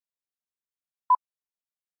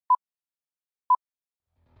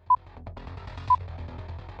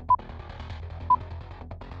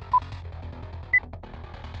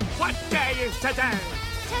is today?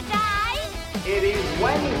 Today? It is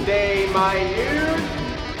Wednesday, my dude.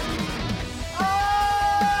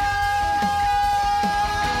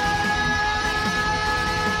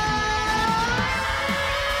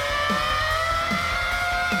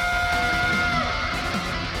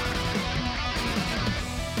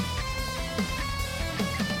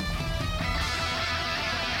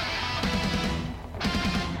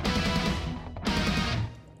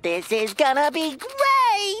 This is gonna be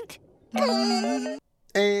great!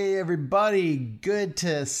 Hey everybody, good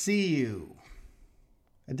to see you.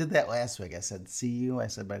 I did that last week. I said see you. I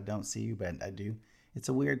said, but I don't see you, but I do. It's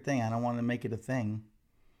a weird thing. I don't want to make it a thing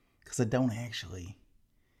because I don't actually.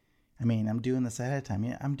 I mean, I'm doing this ahead of time.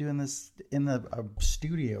 Yeah, I'm doing this in a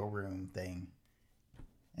studio room thing.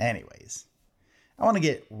 Anyways, I want to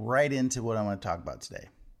get right into what I want to talk about today.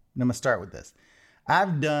 And I'm going to start with this.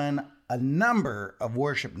 I've done a number of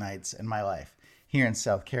worship nights in my life. Here in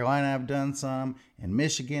South Carolina, I've done some. In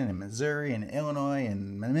Michigan, and Missouri, and Illinois,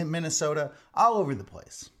 and Minnesota, all over the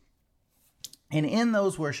place. And in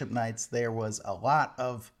those worship nights, there was a lot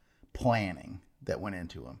of planning that went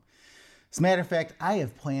into them. As a matter of fact, I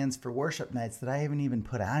have plans for worship nights that I haven't even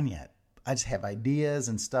put on yet. I just have ideas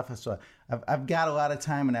and stuff. So I've got a lot of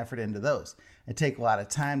time and effort into those. I take a lot of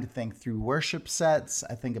time to think through worship sets.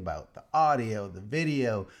 I think about the audio, the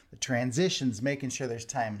video, the transitions, making sure there's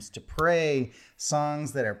times to pray,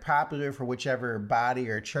 songs that are popular for whichever body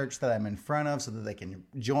or church that I'm in front of so that they can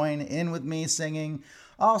join in with me singing,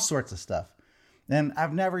 all sorts of stuff. And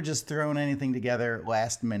I've never just thrown anything together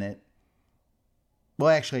last minute. Well,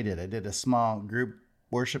 actually I did. I did a small group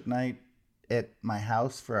worship night at my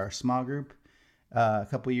house for our small group a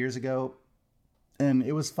couple years ago. And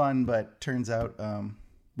it was fun, but turns out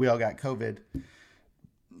we all got COVID.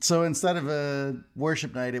 So instead of a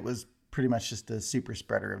worship night, it was pretty much just a super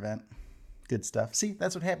spreader event. Good stuff. See,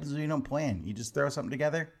 that's what happens when you don't plan. You just throw something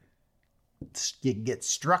together, you get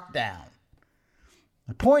struck down.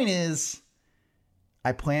 The point is,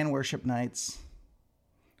 I plan worship nights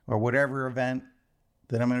or whatever event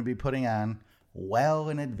that I'm going to be putting on well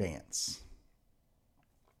in advance.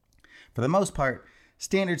 For the most part,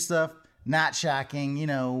 standard stuff. Not shocking,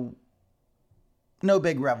 no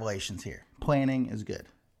big revelations here. Planning is good.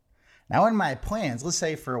 Now in my plans, let's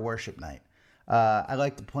say for a worship night, I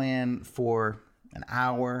like to plan for an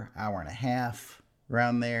hour and a half,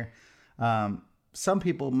 around there. Some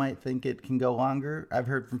people might think it can go longer. I've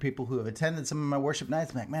heard from people who have attended some of my worship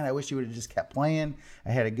nights. I'm like, man, I wish you would have just kept playing.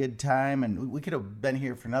 I had a good time and we could have been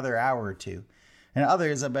here for another hour or two. And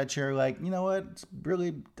others, I bet you're like, you know what?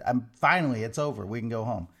 It's over. We can go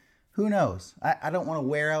home. Who knows? I don't want to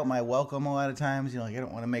wear out my welcome a lot of times. I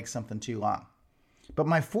don't want to make something too long. But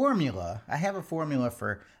I have a formula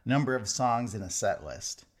for a number of songs in a set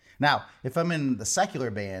list. Now, if I'm in the secular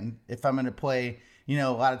band, if I'm going to play, a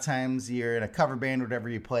lot of times you're in a cover band, whatever,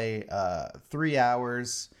 you play 3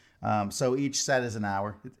 hours. So each set is an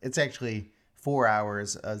hour. It's actually 4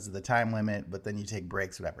 hours as the time limit, but then you take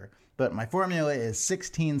breaks, whatever. But my formula is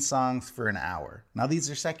 16 songs for an hour. Now, these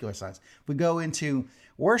are secular songs. If we go into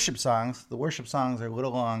worship songs, the worship songs are a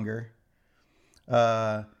little longer.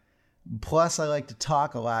 Plus, I like to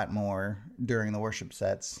talk a lot more during the worship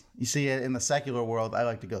sets. You see, in the secular world, I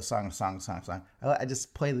like to go song. I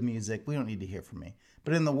just play the music. We don't need to hear from me.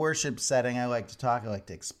 But in the worship setting, I like to talk. I like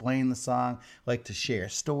to explain the song. I like to share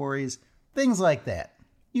stories, things like that.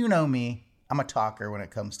 You know me. I'm a talker when it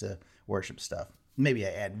comes to worship stuff. Maybe I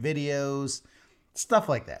add videos, stuff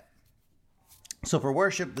like that. So for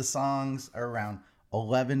worship, the songs are around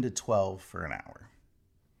 11 to 12 for an hour.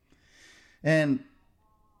 And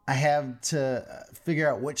I have to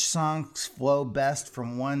figure out which songs flow best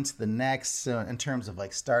from one to the next. So in terms of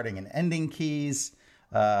like starting and ending keys,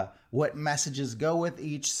 what messages go with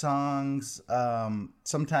each songs.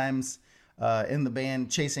 Sometimes in the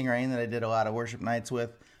band Chasing Rain that I did a lot of worship nights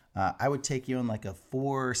with, I would take you on like a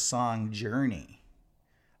 4-song journey.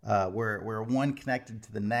 Where one connected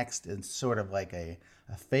to the next is sort of like a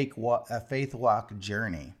faith walk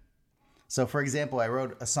journey. So, for example, I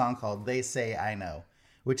wrote a song called They Say I Know,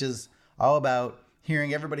 which is all about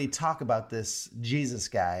hearing everybody talk about this Jesus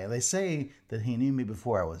guy. They say that he knew me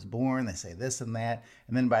before I was born. They say this and that.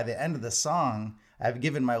 And then by the end of the song, I've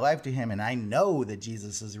given my life to him, and I know that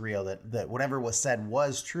Jesus is real, that whatever was said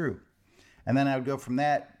was true. And then I would go from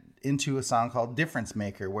that into a song called Difference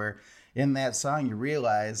Maker, where in that song, you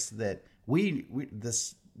realize that we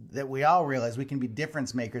all realize we can be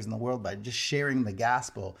difference makers in the world by just sharing the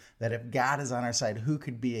gospel, that if God is on our side, who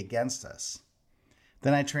could be against us?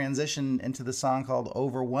 Then I transition into the song called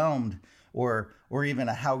Overwhelmed, or even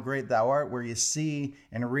a How Great Thou Art, where you see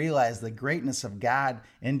and realize the greatness of God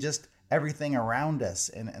in just everything around us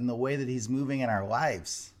and the way that he's moving in our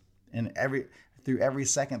lives and through every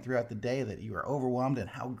second throughout the day, that you are overwhelmed and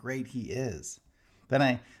how great he is. Then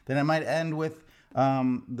I might end with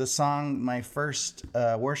the song, my first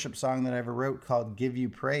worship song that I ever wrote, called "Give You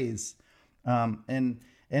Praise," and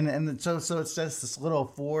so it's just this little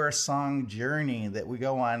 4-song journey that we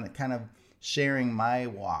go on, kind of sharing my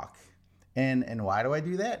walk. And why do I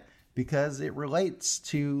do that? Because it relates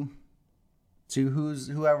to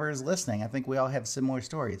whoever is listening. I think we all have similar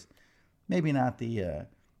stories. Maybe not the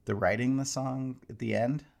writing the song at the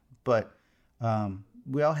end, but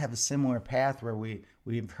we all have a similar path where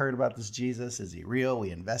we've heard about this Jesus. Is he real?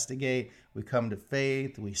 We investigate. We come to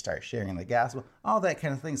faith. We start sharing the gospel. All that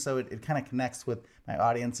kind of thing. So it kind of connects with my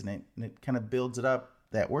audience, and it kind of builds it up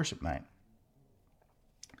that worship night.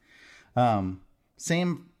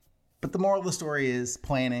 Same, but the moral of the story is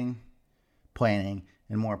planning, and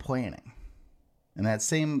more planning. And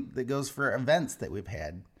that goes for events that we've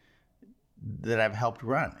had that I've helped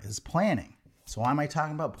run, is planning. So why am I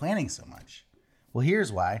talking about planning so much? Well,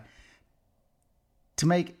 here's why. To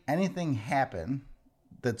make anything happen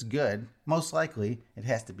that's good, most likely it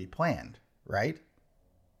has to be planned, right?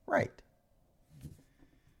 Right.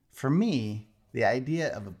 For me, the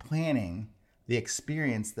idea of planning, the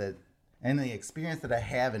experience that I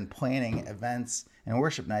have in planning events and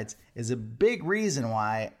worship nights, is a big reason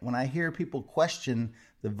why when I hear people question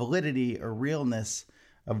the validity or realness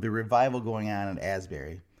of the revival going on at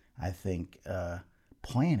Asbury, I think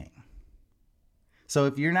planning. So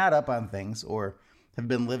if you're not up on things or have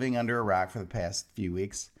been living under a rock for the past few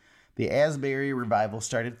weeks, the Asbury revival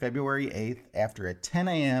started February 8th after a 10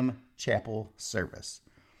 a.m. chapel service,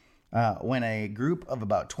 when a group of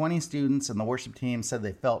about 20 students and the worship team said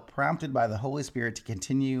they felt prompted by the Holy Spirit to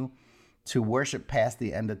continue to worship past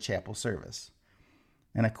the end of chapel service.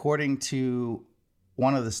 And according to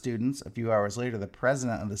one of the students, a few hours later, the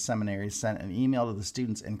president of the seminary sent an email to the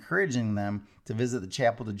students encouraging them to visit the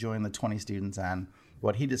chapel to join the 20 students on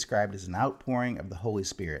what he described as an outpouring of the Holy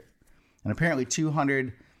Spirit. And apparently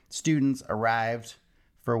 200 students arrived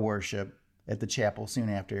for worship at the chapel soon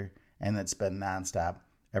after, and it's been nonstop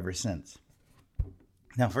ever since.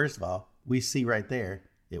 Now, first of all, we see right there,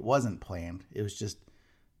 it wasn't planned. It was just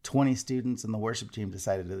 20 students and the worship team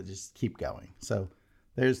decided to just keep going. So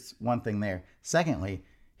there's one thing there. Secondly,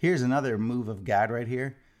 here's another move of God right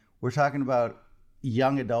here. We're talking about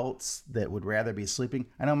young adults that would rather be sleeping.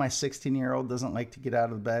 I know my 16-year-old doesn't like to get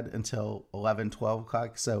out of bed until 11, 12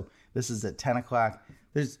 o'clock. So this is at 10 o'clock.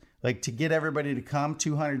 There's to get everybody to come,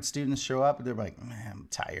 200 students show up. And they're like, man, I'm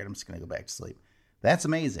tired. I'm just going to go back to sleep. That's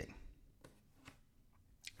amazing.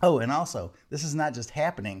 Oh, and also, this is not just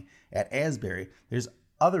happening at Asbury. There's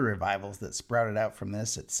other revivals that sprouted out from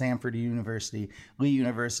this at Samford University, Lee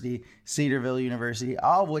University, Cedarville University,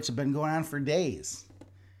 all of which have been going on for days.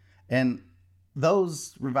 And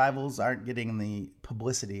those revivals aren't getting the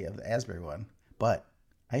publicity of the Asbury one, but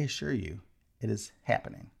I assure you it is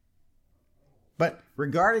happening. But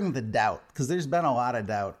regarding the doubt, because there's been a lot of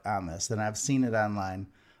doubt on this, and I've seen it online.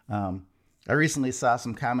 I recently saw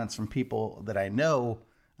some comments from people that I know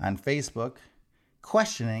on Facebook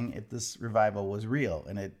questioning if this revival was real,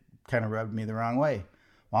 and it kind of rubbed me the wrong way.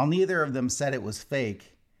 While neither of them said it was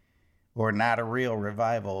fake or not a real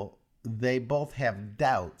revival, they both have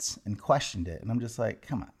doubts and questioned it. And I'm just like,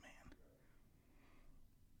 come on, man.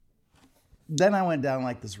 Then I went down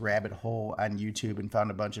this rabbit hole on YouTube and found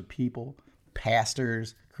a bunch of people,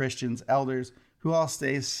 pastors, Christians, elders, who all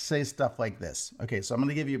say stuff like this. Okay, so I'm going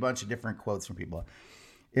to give you a bunch of different quotes from people.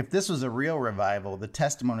 If this was a real revival, the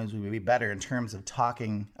testimonies would be better in terms of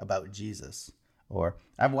talking about Jesus. Or,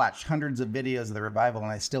 I've watched hundreds of videos of the revival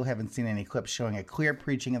and I still haven't seen any clips showing a clear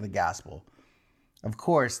preaching of the gospel. Of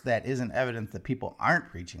course, that isn't evidence that people aren't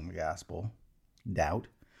preaching the gospel. Doubt.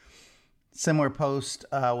 Similar post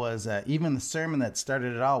was, even the sermon that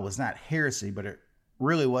started it all was not heresy, but it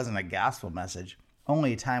really wasn't a gospel message.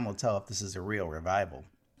 Only time will tell if this is a real revival.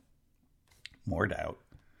 More doubt.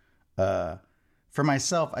 For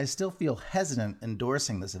myself, I still feel hesitant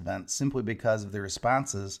endorsing this event simply because of the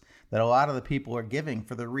responses that a lot of the people are giving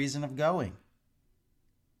for the reason of going.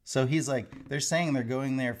 So he's like, they're saying they're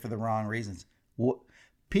going there for the wrong reasons.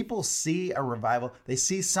 People see a revival, they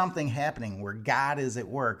see something happening where God is at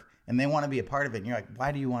work and they want to be a part of it. And you're like,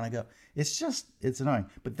 why do you want to go? It's annoying.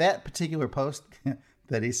 But that particular post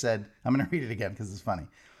that he said, I'm going to read it again because it's funny.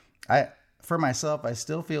 For myself, I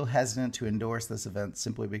still feel hesitant to endorse this event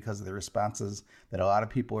simply because of the responses that a lot of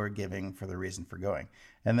people are giving for the reason for going.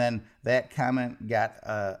 And then that comment got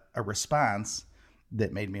a response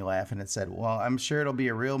that made me laugh, and it said, well, I'm sure it'll be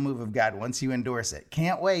a real move of God once you endorse it.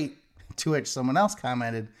 Can't wait. To which someone else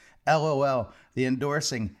commented, LOL, the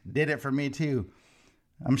endorsing did it for me too.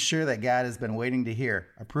 I'm sure that God has been waiting to hear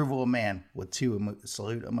approval of man with two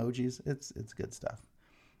salute emojis. It's good stuff.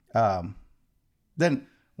 Then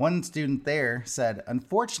one student there said,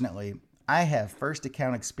 unfortunately, I have first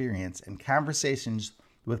account experience in conversations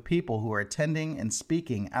with people who are attending and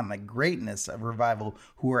speaking on the greatness of revival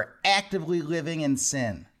who are actively living in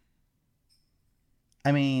sin.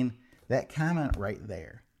 I mean, that comment right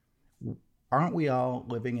there. Aren't we all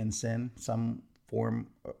living in sin? Some form,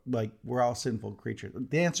 like we're all sinful creatures.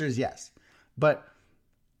 The answer is yes. But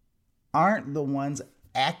aren't the ones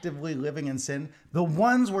actively living in sin the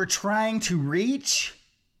ones we're trying to reach?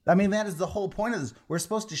 I mean, that is the whole point of this. We're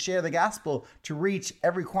supposed to share the gospel, to reach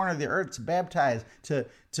every corner of the earth, to baptize,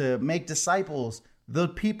 to make disciples. The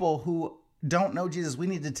people who don't know Jesus, we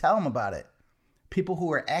need to tell them about it. People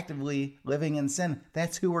who are actively living in sin,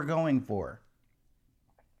 that's who we're going for.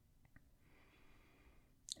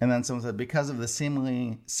 And then someone said, because of the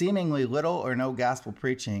seemingly little or no gospel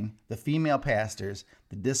preaching, the female pastors,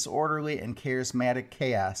 the disorderly and charismatic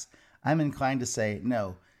chaos, I'm inclined to say,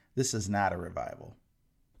 no, this is not a revival.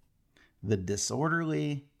 The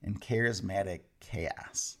disorderly and charismatic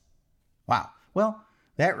chaos. Wow. Well,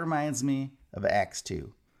 that reminds me of Acts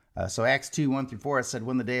 2. So Acts 2, 1-4, it said,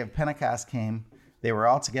 when the day of Pentecost came, they were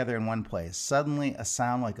all together in one place. Suddenly, a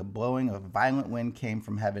sound like a blowing of a violent wind came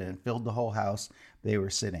from heaven and filled the whole house they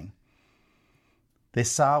were sitting. They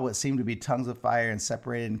saw what seemed to be tongues of fire and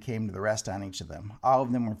separated and came to the rest on each of them. All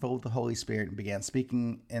of them were filled with the Holy Spirit and began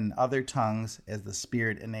speaking in other tongues as the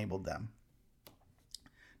Spirit enabled them.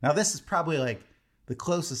 Now, this is probably like the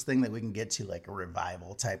closest thing that we can get to like a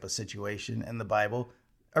revival type of situation in the Bible.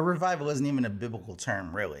 A revival isn't even a biblical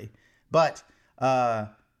term, really. But,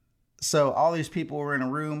 so all these people were in a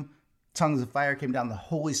room, tongues of fire came down, the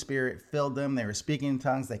Holy Spirit filled them, they were speaking in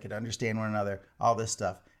tongues, they could understand one another, all this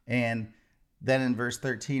stuff. And then in verse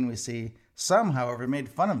 13 we see, some, however, made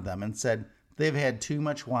fun of them and said, they've had too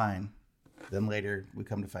much wine. Then later we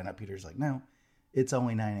come to find out Peter's like, no, it's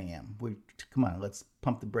only 9 a.m. Come on, let's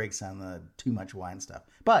pump the brakes on the too much wine stuff.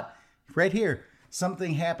 But right here,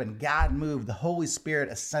 something happened. God moved. The Holy Spirit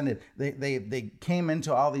ascended. They came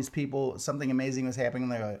into all these people. Something amazing was happening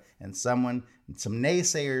there. And some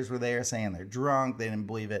naysayers were there saying they're drunk. They didn't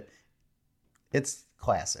believe it. It's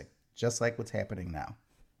classic, just like what's happening now.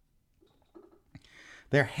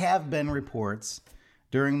 There have been reports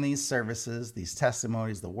during these services, these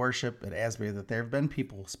testimonies, the worship at Asbury, that there have been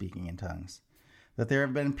people speaking in tongues, that there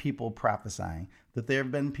have been people prophesying, that there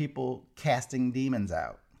have been people casting demons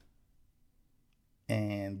out.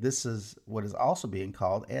 And this is what is also being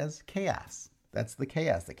called as chaos. That's the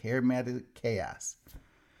chaos, the charismatic chaos.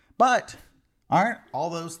 But aren't all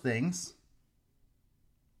those things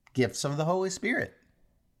gifts of the Holy Spirit?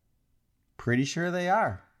 Pretty sure they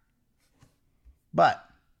are. But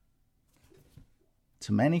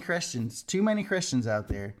too many Christians out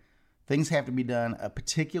there, things have to be done a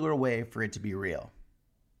particular way for it to be real.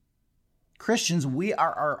 Christians, we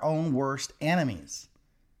are our own worst enemies.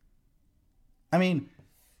 I mean,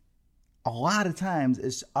 a lot of times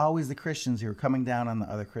it's always the Christians who are coming down on the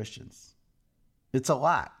other Christians. It's a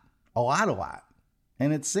lot.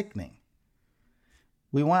 And it's sickening.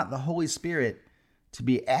 We want the Holy Spirit to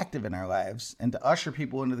be active in our lives and to usher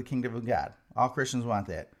people into the kingdom of God. All Christians want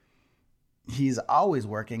that. He's always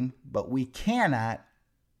working, but we cannot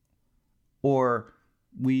or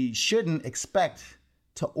we shouldn't expect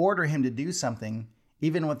to order him to do something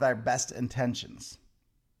even with our best intentions.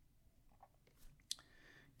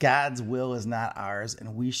 God's will is not ours,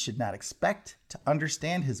 and we should not expect to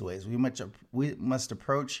understand his ways. We must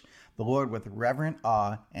approach the Lord with reverent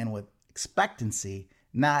awe and with expectancy,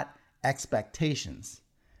 not expectations,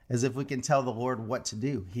 as if we can tell the Lord what to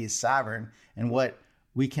do. He is sovereign, and what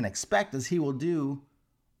we can expect is he will do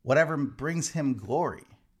whatever brings him glory.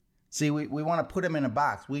 See, we want to put him in a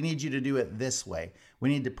box. We need you to do it this way. We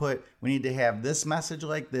need to have this message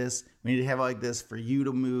like this. We need to have it like this for you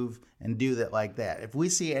to move and do that like that. If we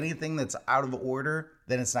see anything that's out of order,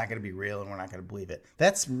 then it's not going to be real and we're not going to believe it.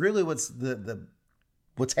 That's really what's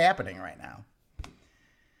happening right now.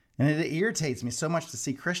 And it irritates me so much to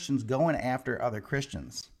see Christians going after other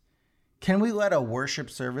Christians. Can we let a worship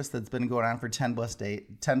service that's been going on for 10 plus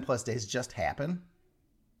days just happen?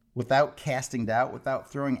 Without casting doubt,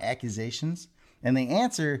 without throwing accusations? And the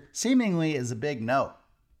answer seemingly is a big no.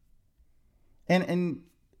 And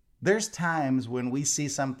there's times when we see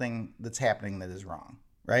something that's happening that is wrong,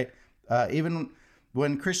 right? Even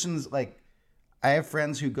when Christians, like, I have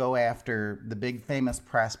friends who go after the big famous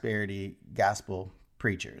prosperity gospel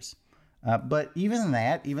preachers. But even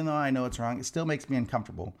though I know it's wrong, it still makes me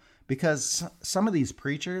uncomfortable because some of these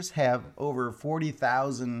preachers have over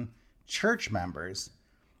 40,000 church members.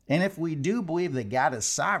 And if we do believe that God is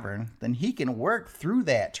sovereign, then he can work through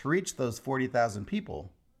that to reach those 40,000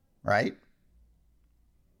 people, right?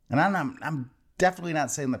 And I'm definitely not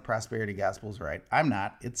saying the prosperity gospel is right. I'm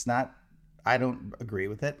not. It's not. I don't agree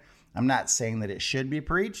with it. I'm not saying that it should be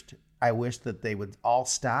preached. I wish that they would all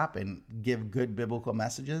stop and give good biblical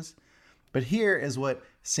messages. But here is what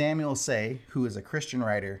Samuel Say, who is a Christian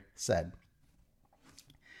writer, said.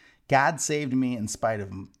 God saved me in spite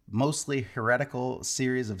of mostly heretical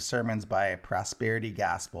series of sermons by a prosperity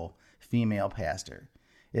gospel female pastor.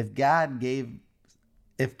 If God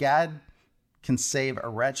can save a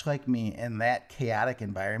wretch like me in that chaotic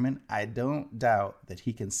environment, I don't doubt that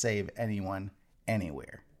he can save anyone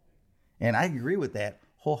anywhere. And I agree with that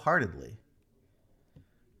wholeheartedly.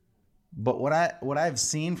 But what I've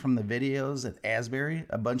seen from the videos at Asbury,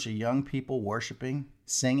 a bunch of young people worshiping,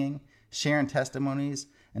 singing, sharing testimonies,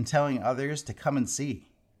 and telling others to come and see.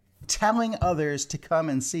 Telling others to come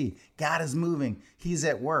and see. God is moving. He's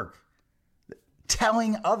at work.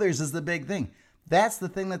 Telling others is the big thing. That's the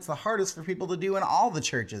thing that's the hardest for people to do in all the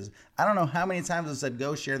churches. I don't know how many times I've said,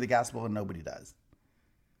 go share the gospel, and nobody does.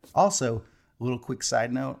 Also, a little quick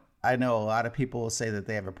side note. I know a lot of people will say that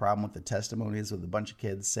they have a problem with the testimonies with a bunch of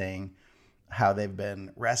kids saying how they've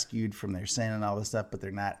been rescued from their sin and all this stuff, but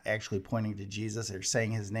they're not actually pointing to Jesus or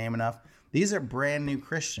saying his name enough. These are brand new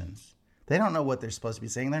Christians. They don't know what they're supposed to be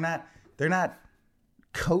saying. They're not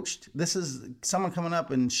coached. This is someone coming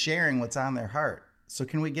up and sharing what's on their heart. So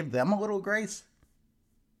can we give them a little grace?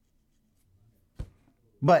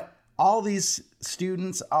 But all these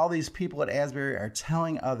students, all these people at Asbury are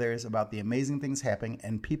telling others about the amazing things happening,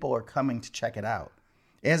 and people are coming to check it out.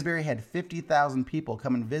 Asbury had 50,000 people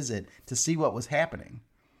come and visit to see what was happening.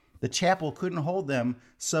 The chapel couldn't hold them,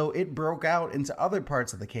 so it broke out into other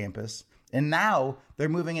parts of the campus. And now they're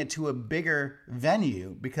moving it to a bigger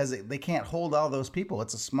venue because they can't hold all those people.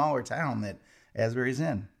 It's a smaller town that Asbury's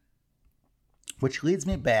in. Which leads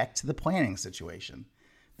me back to the planning situation.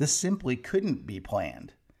 This simply couldn't be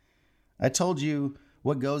planned. I told you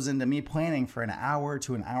what goes into me planning for an hour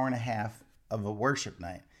to an hour and a half of a worship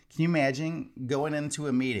night. Can you imagine going into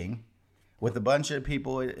a meeting with a bunch of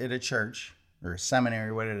people at a church or a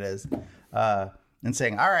seminary, what it is, and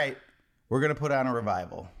saying, all right, we're going to put on a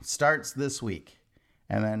revival. Starts this week.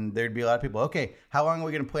 And then there'd be a lot of people, okay, how long are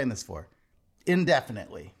we going to plan this for?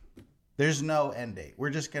 Indefinitely. There's no end date. We're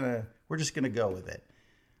just going to go with it.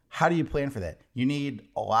 How do you plan for that? You need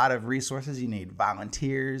a lot of resources. You need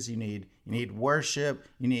volunteers. You need worship.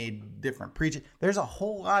 You need different preaching. There's a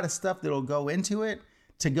whole lot of stuff that'll go into it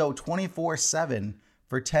to go 24/7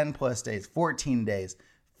 for 10 plus days, 14 days,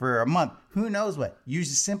 for a month. Who knows what? You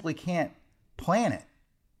just simply can't plan it.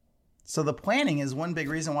 So the planning is one big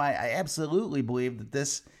reason why I absolutely believe that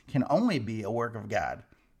this can only be a work of God,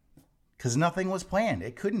 because nothing was planned.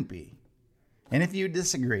 It couldn't be. And if you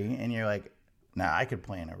disagree and you're like, nah, I could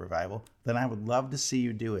plan a revival, then I would love to see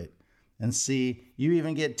you do it and see you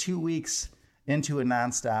even get 2 weeks into a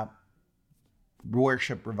nonstop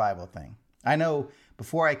worship revival thing. I know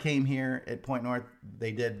before I came here at Point North,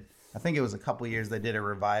 they did, I think it was a couple of years, they did a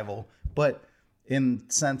revival, but in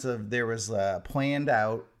sense of there was planned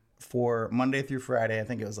out for Monday through Friday. I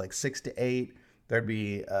think it was like 6 to 8. There'd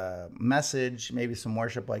be a message, maybe some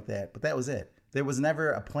worship like that, but that was it. There was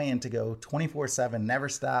never a plan to go 24/7, never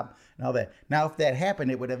stop, and all that. Now, if that happened,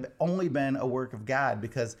 it would have only been a work of God,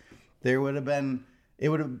 because it would have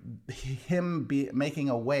him be making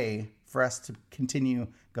a way for us to continue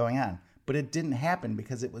going on. But it didn't happen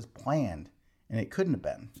because it was planned, and it couldn't have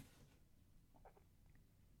been.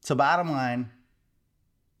 So bottom line,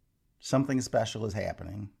 something special is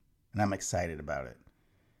happening, and I'm excited about it.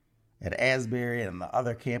 At Asbury and the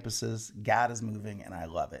other campuses, God is moving, and I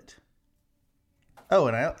love it. Oh,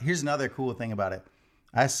 and here's another cool thing about it.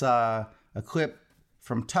 I saw a clip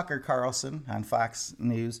from Tucker Carlson on Fox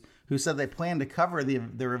News, who said they planned to cover the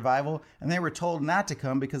revival, and they were told not to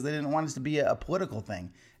come because they didn't want it to be a political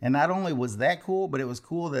thing. And not only was that cool, but it was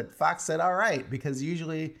cool that Fox said, all right, because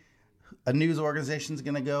usually a news organization is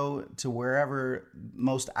going to go to wherever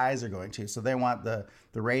most eyes are going to. So they want the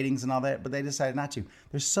ratings and all that, but they decided not to.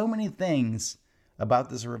 There's so many things about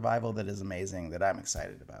this revival that is amazing that I'm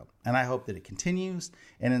excited about. And I hope that it continues.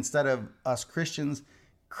 And instead of us Christians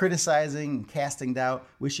criticizing and casting doubt,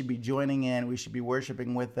 we should be joining in. We should be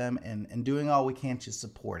worshiping with them and doing all we can to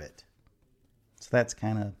support it. So that's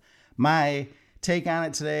kind of my take on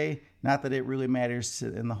it today. Not that it really matters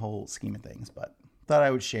in the whole scheme of things, but thought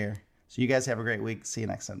I would share. So you guys have a great week. See you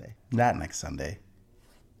next Sunday. Not next Sunday.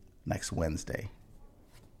 Next Wednesday.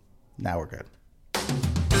 Now we're good.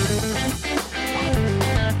 Bye.